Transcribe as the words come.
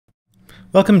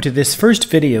Welcome to this first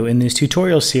video in this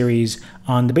tutorial series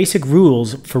on the basic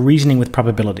rules for reasoning with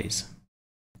probabilities.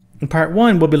 In part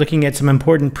 1, we'll be looking at some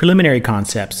important preliminary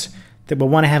concepts that we'll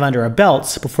want to have under our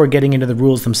belts before getting into the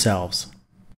rules themselves.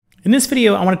 In this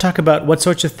video, I want to talk about what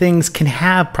sorts of things can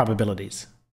have probabilities.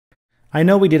 I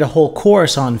know we did a whole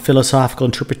course on philosophical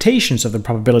interpretations of the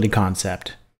probability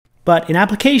concept, but in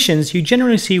applications, you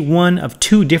generally see one of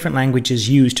two different languages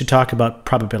used to talk about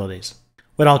probabilities.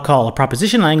 What I'll call a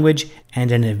proposition language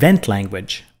and an event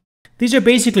language. These are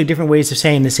basically different ways of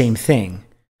saying the same thing,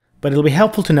 but it'll be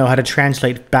helpful to know how to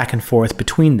translate back and forth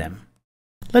between them.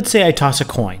 Let's say I toss a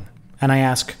coin, and I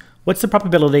ask, what's the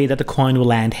probability that the coin will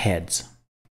land heads?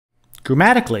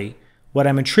 Grammatically, what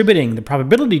I'm attributing the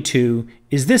probability to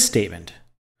is this statement,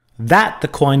 that the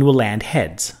coin will land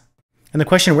heads. And the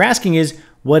question we're asking is,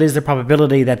 what is the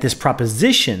probability that this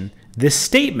proposition, this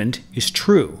statement, is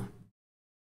true?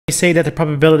 We say that the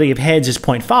probability of heads is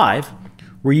 0.5,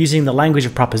 we're using the language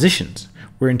of propositions.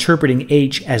 We're interpreting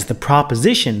H as the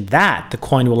proposition that the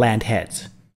coin will land heads.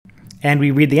 And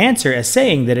we read the answer as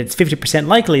saying that it's 50%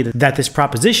 likely that this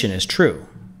proposition is true.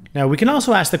 Now we can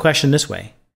also ask the question this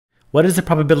way. What is the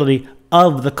probability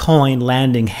of the coin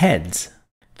landing heads?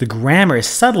 The grammar is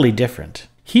subtly different.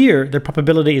 Here, the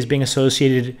probability is being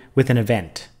associated with an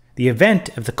event. The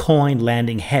event of the coin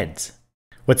landing heads.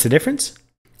 What's the difference?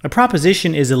 A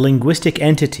proposition is a linguistic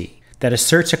entity that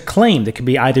asserts a claim that can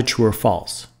be either true or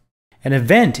false. An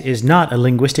event is not a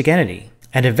linguistic entity,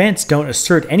 and events don't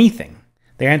assert anything.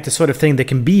 They aren't the sort of thing that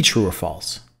can be true or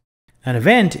false. An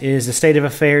event is a state of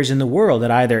affairs in the world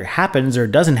that either happens or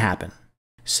doesn't happen.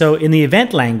 So in the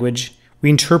event language,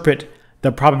 we interpret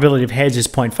the probability of heads is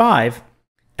 0.5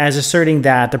 as asserting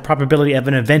that the probability of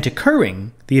an event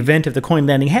occurring, the event of the coin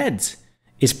landing heads,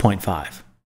 is 0.5.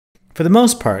 For the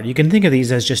most part, you can think of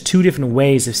these as just two different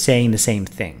ways of saying the same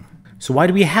thing. So why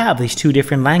do we have these two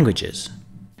different languages?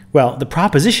 Well, the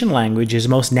proposition language is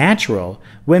most natural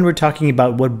when we're talking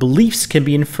about what beliefs can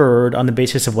be inferred on the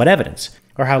basis of what evidence,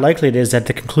 or how likely it is that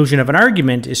the conclusion of an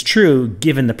argument is true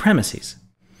given the premises.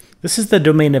 This is the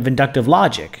domain of inductive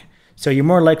logic, so you're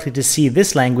more likely to see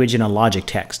this language in a logic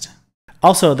text.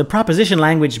 Also, the proposition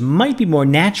language might be more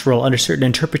natural under certain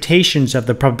interpretations of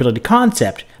the probability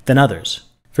concept than others.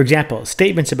 For example,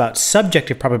 statements about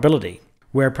subjective probability,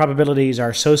 where probabilities are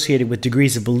associated with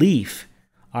degrees of belief,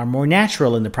 are more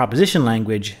natural in the proposition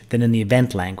language than in the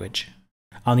event language.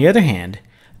 On the other hand,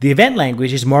 the event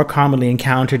language is more commonly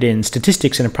encountered in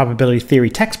statistics and probability theory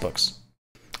textbooks,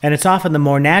 and it's often the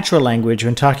more natural language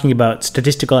when talking about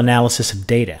statistical analysis of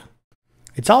data.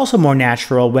 It's also more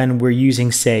natural when we're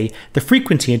using, say, the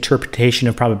frequency interpretation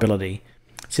of probability,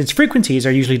 since frequencies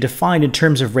are usually defined in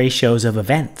terms of ratios of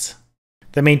events.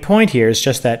 The main point here is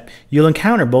just that you'll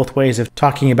encounter both ways of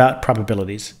talking about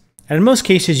probabilities, and in most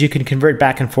cases you can convert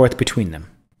back and forth between them.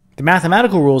 The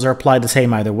mathematical rules are applied the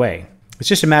same either way. It's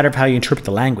just a matter of how you interpret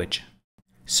the language.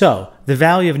 So, the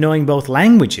value of knowing both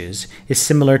languages is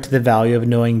similar to the value of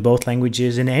knowing both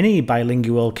languages in any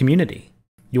bilingual community.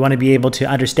 You want to be able to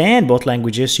understand both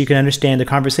languages so you can understand the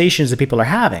conversations that people are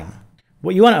having.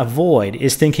 What you want to avoid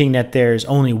is thinking that there's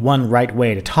only one right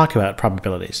way to talk about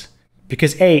probabilities.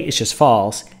 Because A, it's just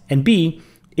false, and B,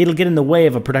 it'll get in the way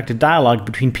of a productive dialogue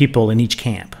between people in each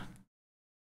camp.